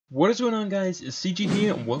What is going on, guys? It's CG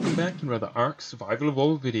here and welcome back to another Ark Survival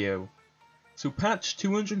Evolved video. So patch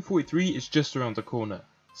 243 is just around the corner,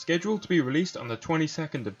 scheduled to be released on the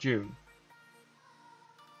 22nd of June.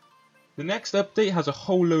 The next update has a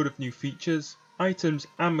whole load of new features, items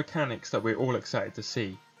and mechanics that we're all excited to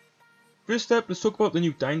see. First up, let's talk about the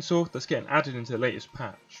new dinosaur that's getting added into the latest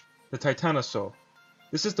patch, the Titanosaur.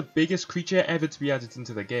 This is the biggest creature ever to be added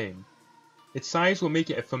into the game. Its size will make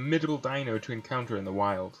it a formidable dino to encounter in the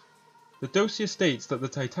wild. The dossier states that the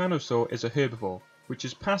Titanosaur is a herbivore, which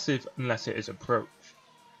is passive unless it is approached.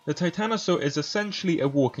 The Titanosaur is essentially a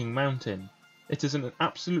walking mountain. It is an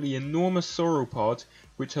absolutely enormous sauropod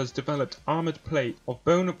which has developed armoured plate of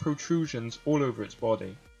bone protrusions all over its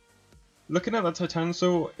body. Looking at the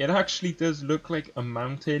Titanosaur, it actually does look like a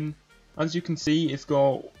mountain. As you can see, it's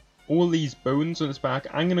got all these bones on its back.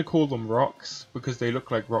 I'm going to call them rocks because they look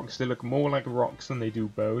like rocks. They look more like rocks than they do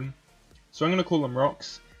bone. So I'm going to call them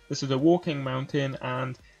rocks. This is a walking mountain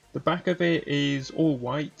and the back of it is all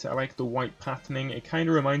white. I like the white patterning. It kind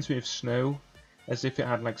of reminds me of snow, as if it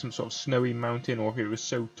had like some sort of snowy mountain, or if it was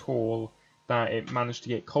so tall that it managed to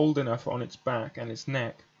get cold enough on its back and its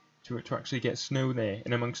neck to actually get snow there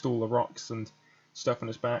in amongst all the rocks and stuff on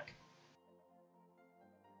its back.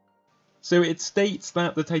 So it states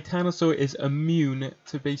that the Titanosaur is immune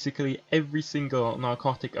to basically every single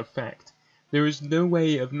narcotic effect. There is no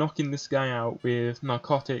way of knocking this guy out with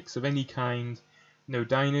narcotics of any kind. No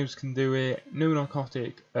dinos can do it, no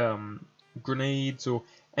narcotic grenades or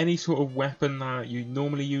any sort of weapon that you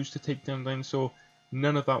normally use to take down a dinosaur.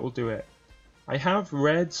 None of that will do it. I have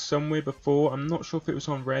read somewhere before, I'm not sure if it was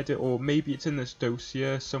on Reddit or maybe it's in this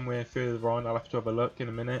dossier somewhere further on, I'll have to have a look in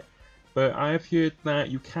a minute. But I have heard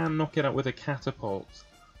that you can knock it out with a catapult.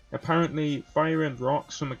 Apparently, firing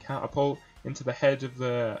rocks from a catapult into the head of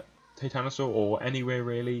the Titanosaur, or anywhere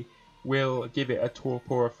really, will give it a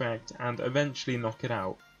torpor effect and eventually knock it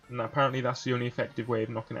out. And apparently that's the only effective way of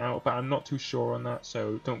knocking it out, but I'm not too sure on that,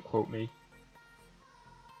 so don't quote me.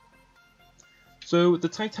 So the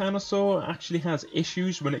Titanosaur actually has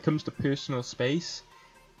issues when it comes to personal space.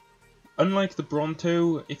 Unlike the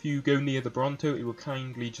Bronto, if you go near the Bronto, it will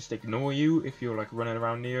kindly just ignore you if you're like running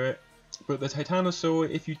around near it. But the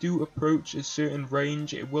Titanosaur, if you do approach a certain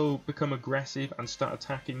range, it will become aggressive and start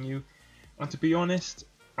attacking you. And to be honest,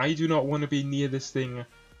 I do not want to be near this thing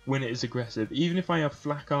when it is aggressive. Even if I have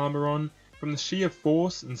flak armor on, from the sheer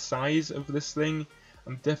force and size of this thing,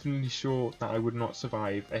 I'm definitely sure that I would not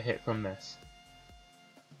survive a hit from this.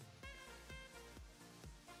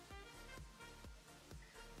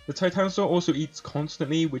 The Titanosaur also eats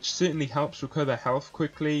constantly, which certainly helps recover health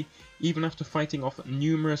quickly, even after fighting off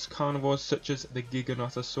numerous carnivores such as the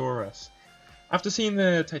Giganotosaurus. After seeing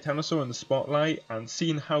the Titanosaur in the spotlight and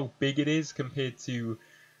seeing how big it is compared to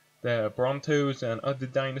the Brontos and other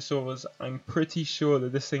dinosaurs, I'm pretty sure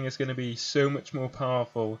that this thing is going to be so much more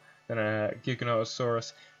powerful than a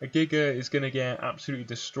Giganotosaurus. A Giga is going to get absolutely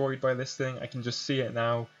destroyed by this thing. I can just see it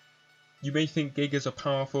now. You may think Gigas are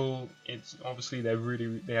powerful, it's obviously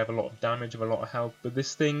they have a lot of damage, have a lot of health, but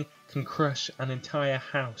this thing can crush an entire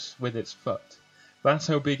house with its foot. That's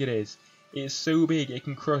how big it is. It is so big it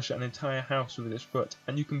can crush an entire house with its foot,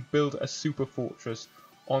 and you can build a super fortress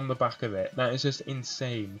on the back of it. That is just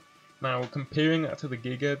insane. Now, comparing that to the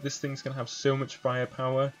Giga, this thing's going to have so much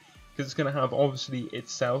firepower, because it's going to have obviously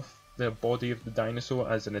itself, the body of the dinosaur,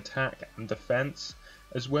 as an attack and defense.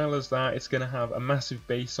 As well as that, it's going to have a massive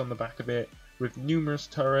base on the back of it with numerous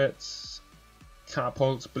turrets,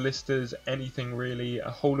 catapults, ballistas, anything really, a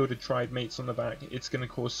whole load of tribe mates on the back. It's going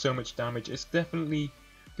to cause so much damage. It's definitely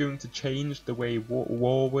going to change the way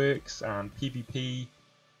war works and PvP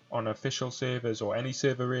on official servers or any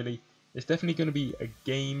server really. It's definitely going to be a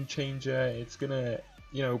game changer. It's going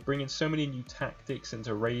to, bring in so many new tactics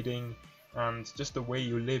into raiding and just the way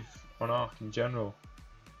you live on Ark in general.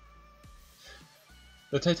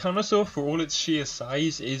 The Titanosaur, for all its sheer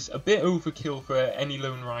size, is a bit overkill for any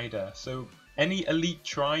lone rider, so any elite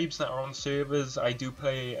tribes that are on servers, I do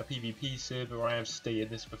play a PvP server, I have stated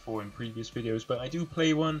this before in previous videos, but I do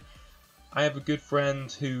play one. I have a good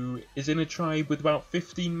friend who is in a tribe with about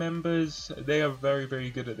 15 members. They are very, very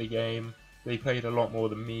good at the game. They played a lot more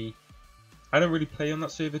than me. I don't really play on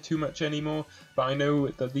that server too much anymore, but I know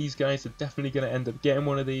that these guys are definitely going to end up getting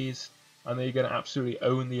one of these. And they're going to absolutely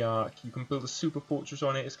own the Ark. You can build a super fortress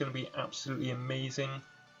on it, it's going to be absolutely amazing.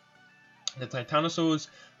 The Titanosaurs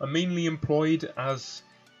are mainly employed as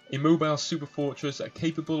a mobile super fortress that are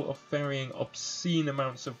capable of ferrying obscene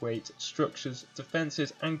amounts of weight, structures,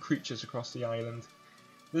 defences and creatures across the island.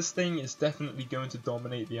 This thing is definitely going to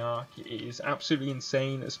dominate the Ark. It is absolutely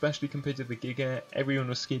insane, especially compared to the Giga. Everyone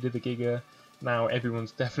was scared of the Giga now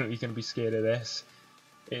everyone's definitely going to be scared of this.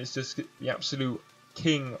 It's just the absolute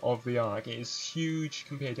king of the Ark. It is huge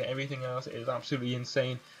compared to everything else. It is absolutely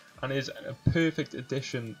insane and is a perfect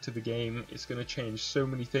addition to the game. It's going to change so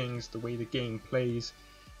many things, the way the game plays.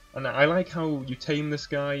 And I like how you tame this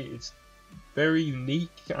guy. It's very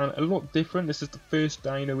unique and a lot different. This is the first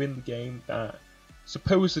dino in the game that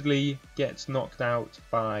supposedly gets knocked out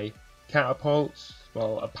by catapults.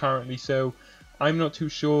 Well, apparently so. I'm not too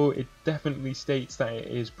sure. It definitely states that it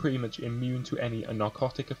is pretty much immune to any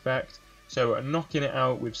narcotic effect. So knocking it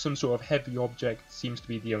out with some sort of heavy object seems to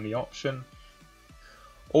be the only option.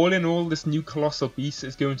 All in all, this new colossal beast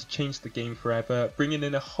is going to change the game forever, bringing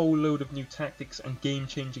in a whole load of new tactics and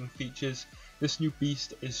game-changing features. This new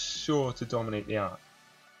beast is sure to dominate the Ark.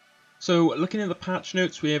 So looking at the patch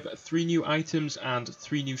notes, we have 3 new items and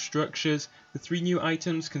 3 new structures. The 3 new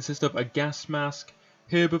items consist of a gas mask,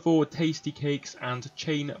 herbivore tasty cakes, and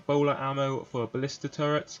chain bowler ammo for ballista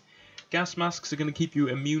turrets. Gas masks are going to keep you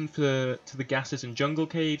immune to the gases in jungle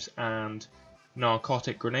caves and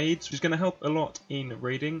narcotic grenades, which is going to help a lot in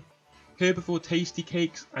raiding. Herbivore tasty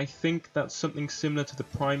cakes, I think that's something similar to the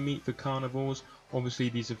prime meat for carnivores. Obviously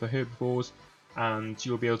these are for herbivores, and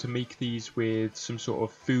you'll be able to make these with some sort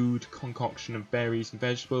of food concoction of berries and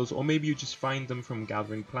vegetables, or maybe you just find them from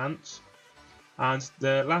gathering plants. And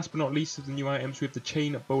the last but not least of the new items, we have the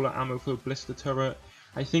chain bowler ammo for blister turret.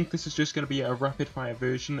 I think this is just going to be a rapid fire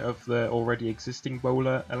version of the already existing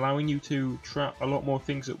bowler, allowing you to trap a lot more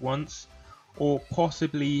things at once, or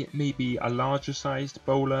possibly maybe a larger sized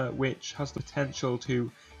bowler which has the potential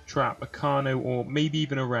to trap a Carno or maybe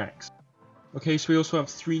even a Rex. Okay, so we also have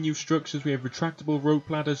 3 new structures. We have retractable rope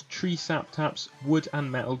ladders, tree sap taps, wood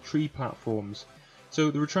and metal tree platforms.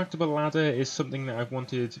 So the retractable ladder is something that I've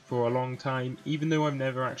wanted for a long time, even though I've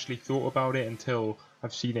never actually thought about it until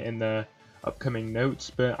I've seen it in the upcoming notes.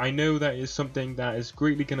 But I know that is something that is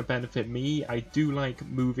greatly going to benefit me. I do like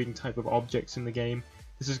moving type of objects in the game.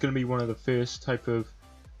 This is going to be one of the first type of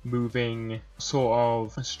moving sort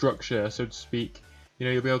of structure, so to speak. You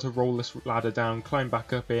know, you'll be able to roll this ladder down, climb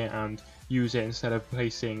back up it, and use it instead of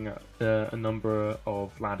placing a number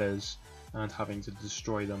of ladders and having to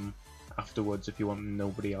destroy them afterwards if you want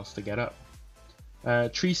nobody else to get up.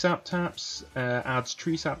 Tree sap taps adds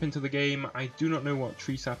tree sap into the game. I do not know what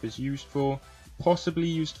tree sap is used for. Possibly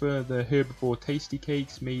used for the herbivore tasty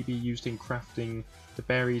cakes, maybe used in crafting the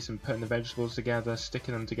berries and putting the vegetables together,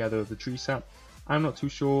 sticking them together with the tree sap. I'm not too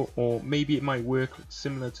sure, or maybe it might work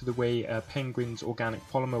similar to the way Penguin's organic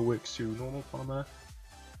polymer works through normal polymer.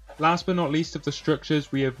 Last but not least of the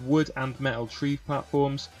structures, we have wood and metal tree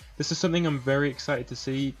platforms. This is something I'm very excited to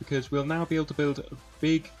see, because we'll now be able to build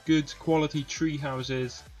big, good quality tree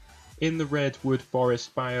houses in the redwood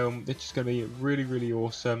forest biome, which is going to be really, really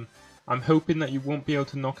awesome. I'm hoping that you won't be able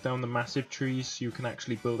to knock down the massive trees, so you can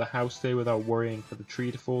actually build a house there without worrying for the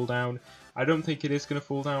tree to fall down. I don't think it is going to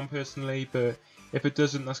fall down personally, but if it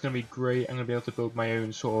doesn't, that's going to be great. I'm going to be able to build my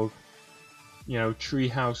own sort of, you know, tree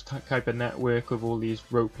house type of network of all these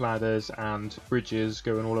rope ladders and bridges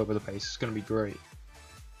going all over the place. It's going to be great.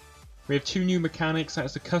 We have 2 new mechanics. That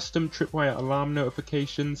is the custom tripwire alarm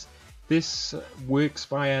notifications. This works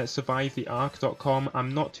via survivetheark.com.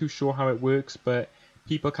 I'm not too sure how it works, but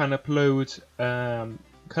people can upload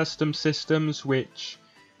custom systems which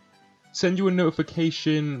send you a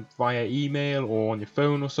notification via email or on your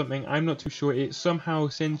phone or something. I'm not too sure. It somehow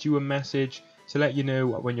sends you a message to let you know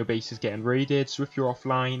when your base is getting raided. So if you're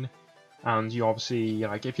offline and you obviously,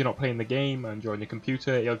 like, if you're not playing the game and you're on your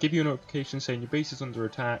computer, it'll give you a notification saying your base is under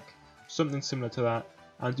attack, something similar to that,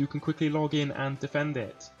 and you can quickly log in and defend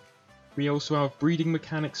it. We also have breeding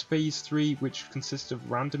mechanics phase 3, which consists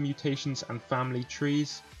of random mutations and family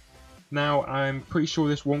trees. Now, I'm pretty sure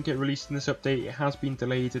this won't get released in this update. It has been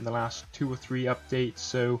delayed in the last 2 or 3 updates,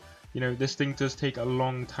 so, you know, this thing does take a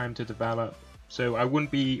long time to develop. So I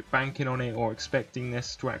wouldn't be banking on it or expecting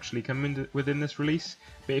this to actually come in within this release.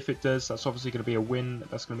 But if it does, that's obviously going to be a win.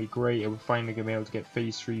 That's going to be great. We're finally going to be able to get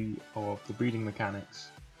phase 3 of the breeding mechanics.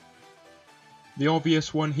 The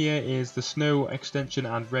obvious one here is the snow extension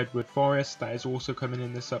and redwood forest. That is also coming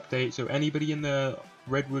in this update. So anybody in the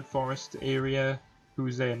redwood forest area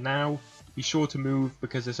who's there now, be sure to move,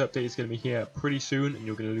 because this update is going to be here pretty soon and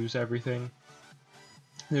you're going to lose everything.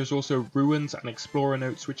 There's also ruins and explorer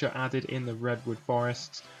notes which are added in the redwood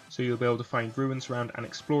forests, so you'll be able to find ruins around and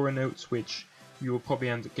explorer notes, which you will probably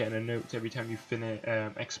end up getting a note every time you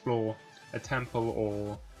explore a temple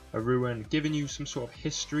or a ruin, giving you some sort of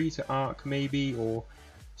history to Ark maybe, or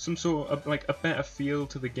some sort of like a better feel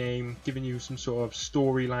to the game, giving you some sort of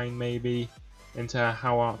storyline maybe into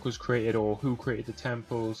how Ark was created or who created the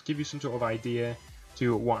temples, give you some sort of idea.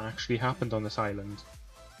 to what actually happened on this island.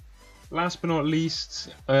 Last but not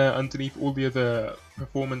least, underneath all the other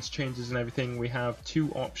performance changes and everything, we have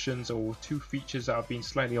two options or two features that have been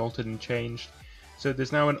slightly altered and changed. So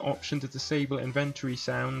there's now an option to disable inventory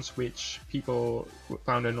sounds, which people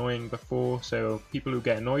found annoying before. So people who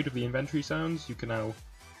get annoyed with the inventory sounds, you can now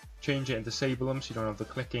change it and disable them, so you don't have the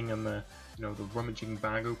clicking and the the rummaging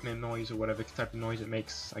bag opening noise or whatever type of noise it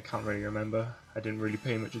makes. I can't really remember. I didn't really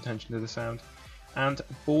pay much attention to the sound. And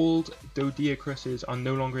bald Dodiacruses are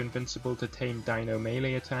no longer invincible to tame Dino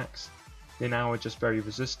melee attacks. They now are just very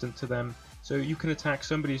resistant to them. So you can attack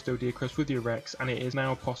somebody's Dodiacrus with your Rex, and it is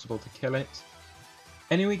now possible to kill it.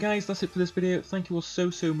 Anyway guys, that's it for this video. Thank you all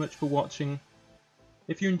so much for watching.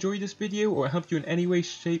 If you enjoyed this video or it helped you in any way,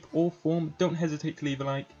 shape or form, don't hesitate to leave a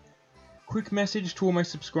like. Quick message to all my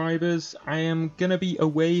subscribers, I am gonna be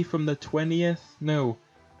away from the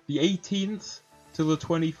 18th till the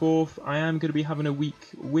 24th. I am going to be having a week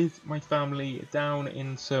with my family down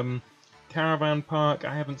in some caravan park.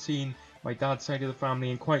 I haven't seen my dad's side of the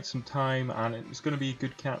family in quite some time, and it's going to be a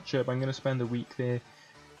good catch up. I'm going to spend a week there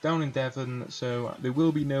down in Devon, so there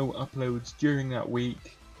will be no uploads during that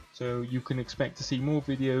week. So you can expect to see more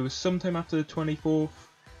videos sometime after the 24th,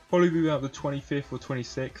 probably about the 25th or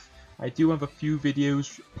 26th. I do have a few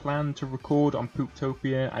videos planned to record on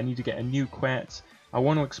Pooptopia. I need to get a new quet. I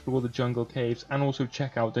want to explore the jungle caves and also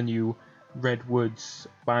check out the new redwoods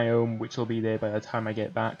biome, which will be there by the time I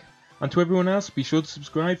get back. And to everyone else, be sure to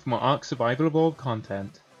subscribe for more Ark Survival Evolved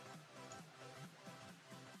content.